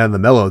logo man in the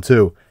mellow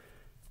too.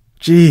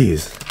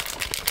 Jeez.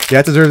 Yeah,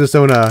 it deserves its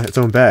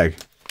own bag.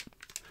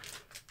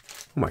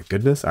 Oh my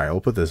goodness. Alright, we'll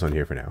put this on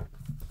here for now.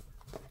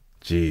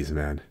 Jeez,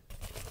 man.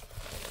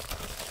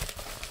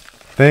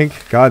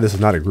 Thank God this is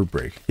not a group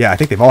break. Yeah, I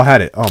think they've all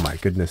had it. Oh my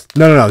goodness.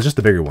 No. It's just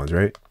the bigger ones,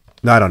 right?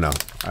 No, I don't know.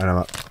 I don't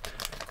know.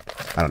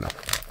 You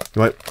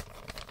know what?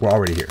 We're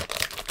already here.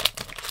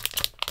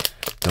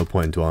 No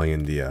point in dwelling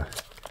in the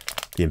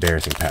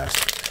embarrassing past.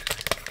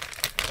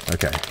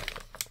 Okay.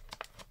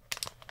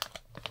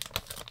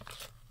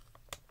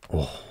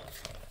 Oh.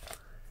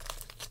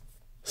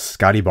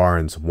 Scotty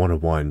Barnes, 1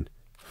 of 1.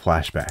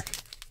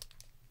 Flashback.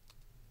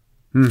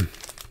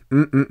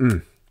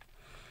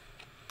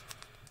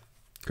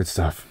 Good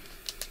stuff.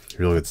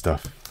 Really good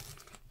stuff.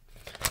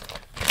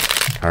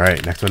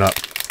 Alright, next one up.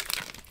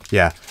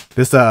 Yeah,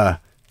 this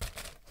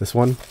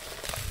one,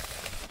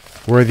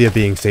 worthy of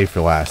being saved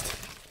for last.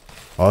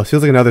 Well, it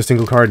feels like another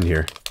single card in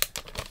here.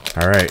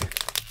 Alright.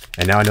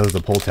 And now I know there's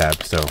a pull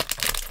tab, so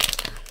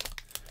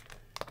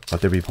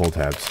let there be pull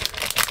tabs.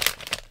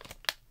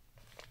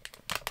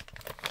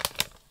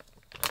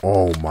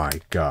 Oh my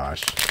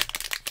gosh.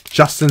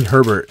 Justin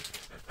Herbert.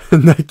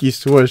 Nike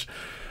swoosh.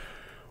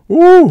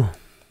 Woo!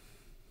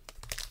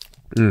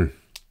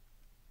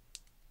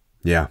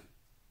 Yeah.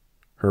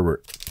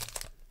 Herbert.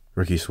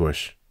 Rookie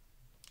swoosh.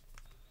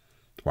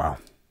 Wow.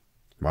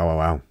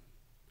 Wow.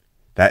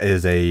 That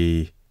is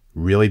a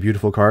really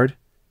beautiful card.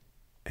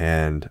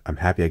 And I'm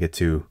happy I get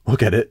to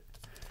look at it.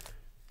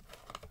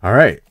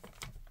 Alright.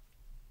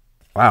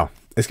 Wow.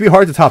 It's going to be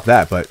hard to top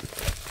that, but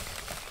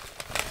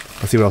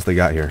let's see what else they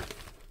got here.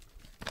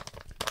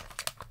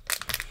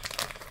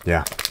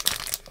 Yeah.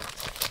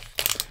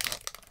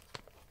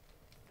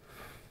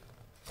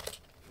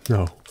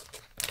 No.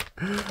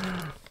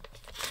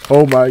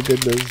 Oh my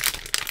goodness.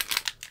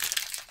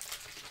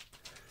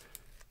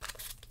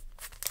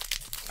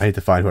 I need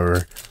to find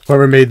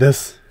whoever made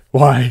this.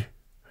 Why?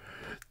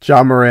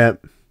 John Morant.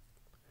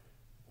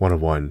 1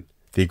 of 1.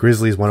 The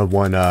Grizzlies 1 of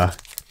 1.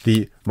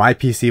 The my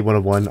PC 1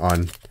 of 1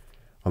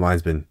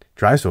 online's been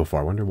dry so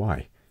far. Wonder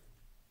why.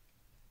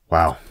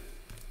 Wow.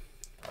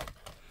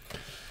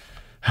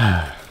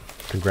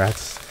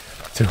 Congrats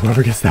to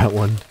whoever gets that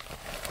one.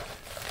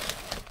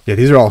 Yeah,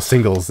 these are all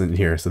singles in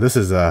here, so this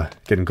is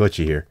getting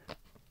glitchy here.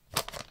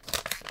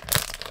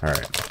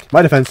 Alright.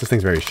 My defense, this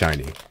thing's very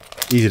shiny.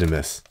 Easy to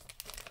miss.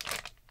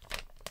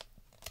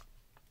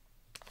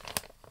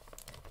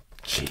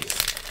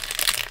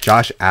 Jeez.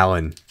 Josh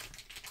Allen.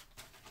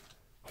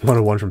 1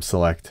 of 1 from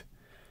Select.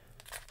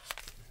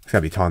 It's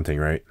gotta be taunting,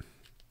 right?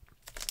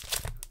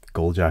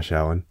 Gold Josh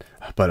Allen.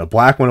 But a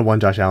black 1 of 1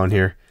 Josh Allen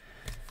here.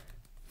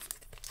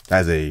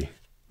 That is a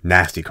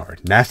nasty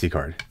card. Nasty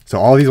card. So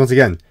all of these, once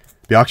again,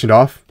 be auctioned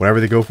off. Whatever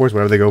they go for is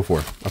whatever they go for.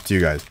 Up to you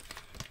guys.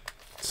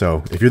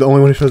 So if you're the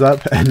only one who shows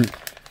up and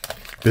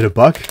bid a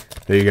buck,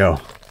 there you go.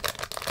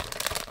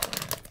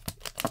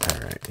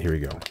 Alright, here we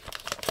go.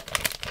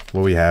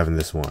 What do we have in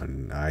this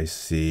one? I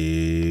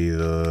see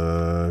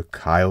the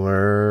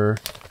Kyler.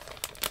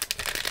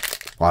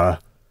 A lot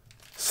of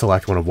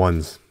select 1 of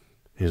 1s.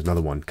 Here's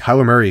another one.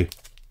 Kyler Murray.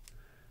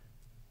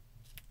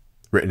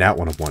 Written out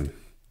 1 of 1.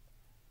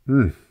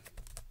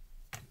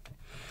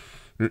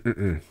 How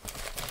many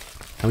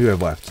do we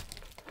have left?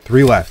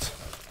 3 left.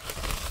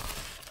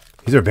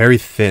 These are very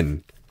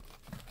thin.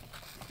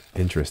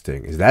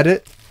 Interesting. Is that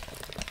it?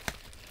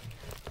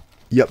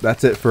 Yep,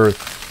 that's it for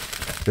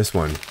this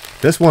one.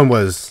 This one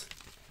was...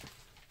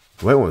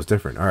 The white one was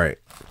different. Alright.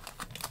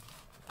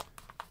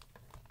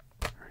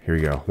 Here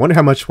we go. Wonder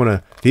how much one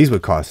of these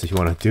would cost if you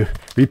want to do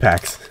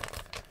repacks.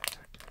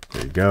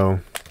 There you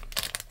go.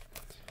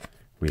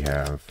 We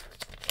have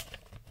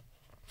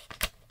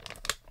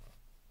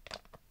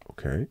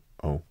Okay.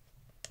 Oh.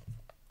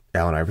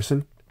 Allen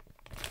Iverson.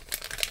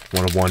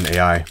 1 of 1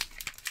 AI.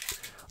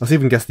 Let's see if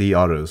we can guess the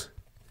autos.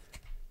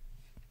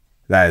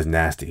 That is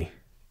nasty.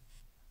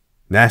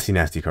 Nasty,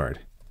 nasty card.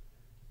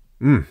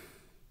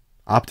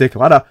 Optic. A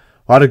lot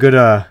of good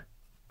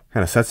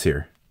kind of sets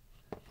here.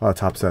 A lot of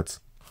top sets.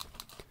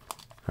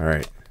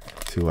 Alright.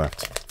 2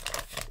 left.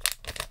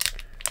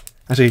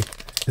 Actually,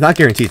 it's not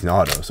guaranteed it's an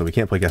auto, so we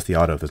can't play guess the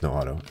auto if there's no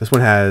auto. This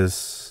one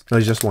has... No,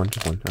 it's just one.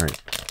 Just one.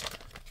 Alright.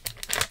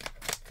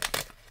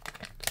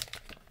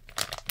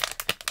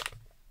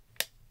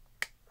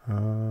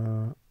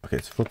 Okay,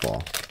 it's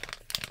football.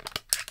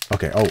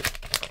 Okay, oh.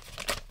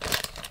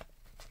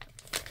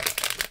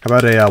 How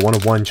about a 1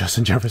 of 1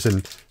 Justin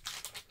Jefferson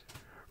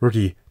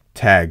rookie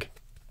tag?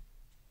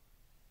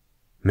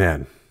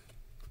 Man.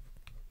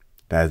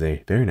 That is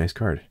a very nice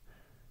card.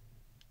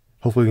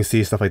 Hopefully we can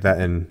see stuff like that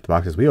in the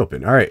boxes we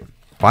open. Alright,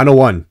 final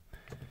one.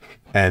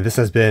 And this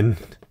has been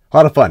a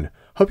lot of fun.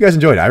 Hope you guys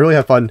enjoyed it. I really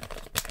have fun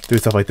doing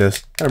stuff like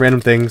this. Kind of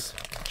random things.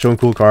 Showing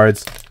cool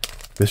cards.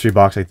 Mystery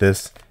box like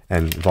this.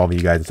 And involving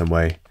you guys in some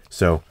way.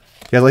 So,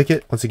 if you guys like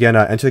it, once again,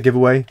 enter the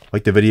giveaway.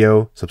 Like the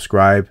video.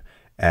 Subscribe.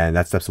 And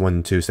that's steps 1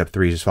 and 2. Step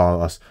 3, just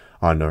follow us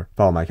on, or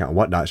follow my account and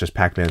whatnot. It's just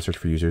Pac-Man, search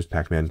for users.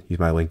 Pac-Man, use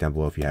my link down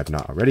below if you have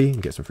not already.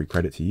 And get some free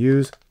credit to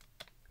use.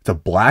 It's a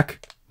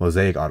black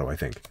mosaic auto, I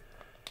think.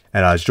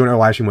 And just join our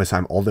live stream this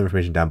time. All the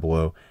information down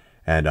below.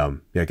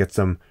 And yeah, get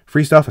some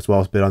free stuff as well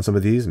as bid on some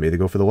of these. Maybe they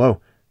go for the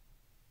low.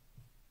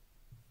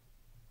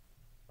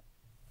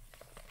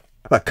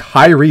 How about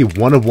Kyrie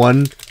 1 of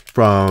 1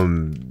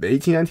 from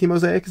 1819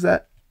 Mosaic? Is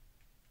that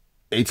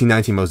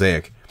 1819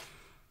 Mosaic?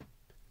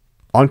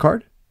 On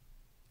card?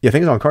 Yeah, I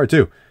think it's on card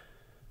too.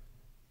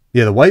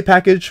 Yeah, the white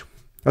package,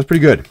 that's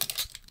pretty good.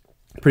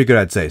 Pretty good,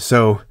 I'd say.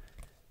 So,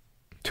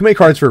 too many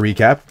cards for a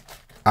recap.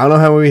 I don't know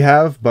how many we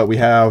have, but we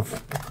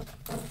have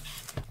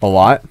a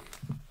lot.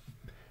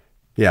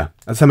 Yeah,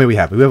 that's how many we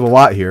have. We have a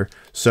lot here.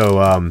 So,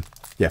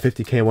 yeah,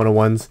 50K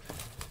 101s.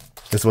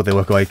 This is what they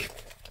look like.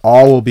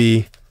 All will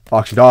be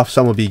auctioned off.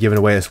 Some will be given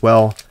away as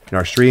well in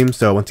our stream.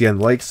 So, once again,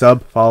 like,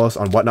 sub, follow us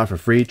on Whatnot for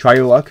free. Try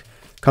your luck.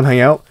 Come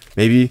hang out.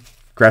 Maybe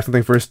grab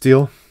something for a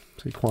steal.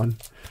 Take one.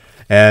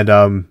 And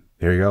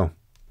there you go.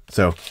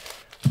 So,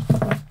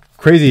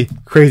 crazy,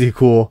 crazy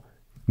cool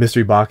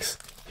mystery box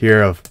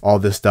here of all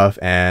this stuff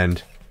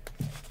and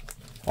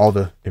all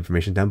the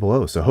information down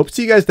below. So, hope to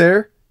see you guys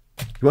there.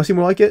 You want to see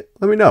more like it?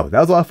 Let me know. That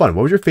was a lot of fun.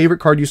 What was your favorite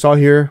card you saw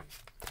here?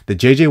 The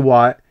JJ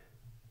Watt.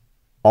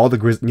 All the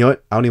Grizzlies. You know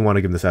what? I don't even want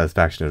to give them the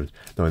satisfaction of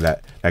knowing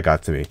that that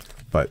got to me.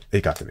 But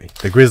it got to me.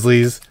 The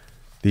Grizzlies.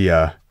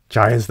 The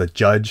Giants. The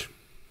Judge.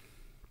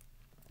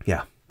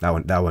 Yeah.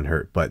 That one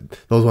hurt. But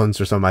those ones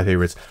are some of my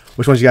favorites.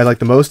 Which ones you guys like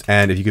the most?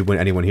 And if you could win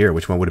anyone here,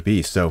 which one would it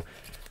be? So,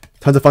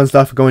 tons of fun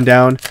stuff going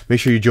down. Make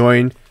sure you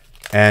join.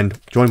 And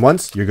join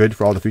once. You're good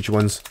for all the future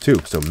ones too.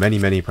 So, many,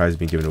 many prizes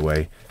being given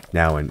away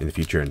now and in the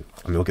future. And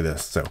I mean, look at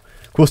this. So,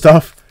 cool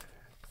stuff.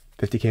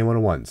 50K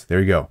 101s. There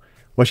you go.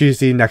 What should you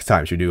see next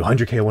time? Should we do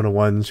 100K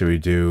 101s? Should we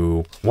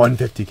do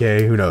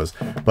 150K? Who knows?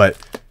 But,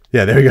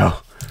 yeah, there you go.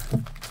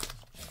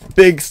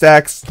 Big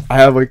stacks. I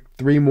have like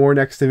 3 more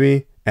next to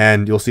me.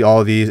 And you'll see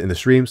all of these in the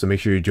stream. So, make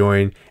sure you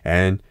join.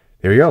 And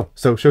there you go.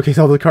 So, showcase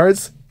all the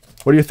cards.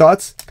 What are your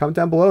thoughts? Comment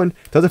down below. And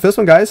that's it for this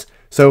one, guys.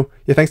 So,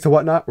 yeah, thanks to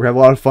Whatnot. We're having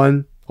a lot of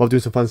fun. Love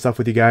doing some fun stuff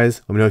with you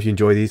guys. Let me know if you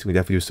enjoy these. We can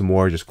definitely do some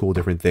more, just cool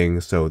different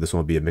things. So this one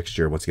will be a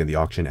mixture, once again, the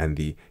auction and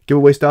the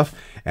giveaway stuff.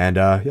 And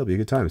yeah, it'll be a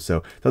good time.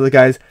 So that's it,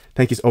 guys.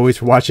 Thank you as always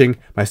for watching.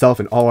 Myself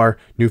and all our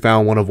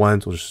newfound 1 of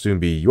 1s will soon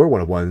be your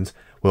 1 of 1s.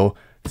 We'll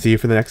see you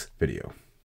for the next video.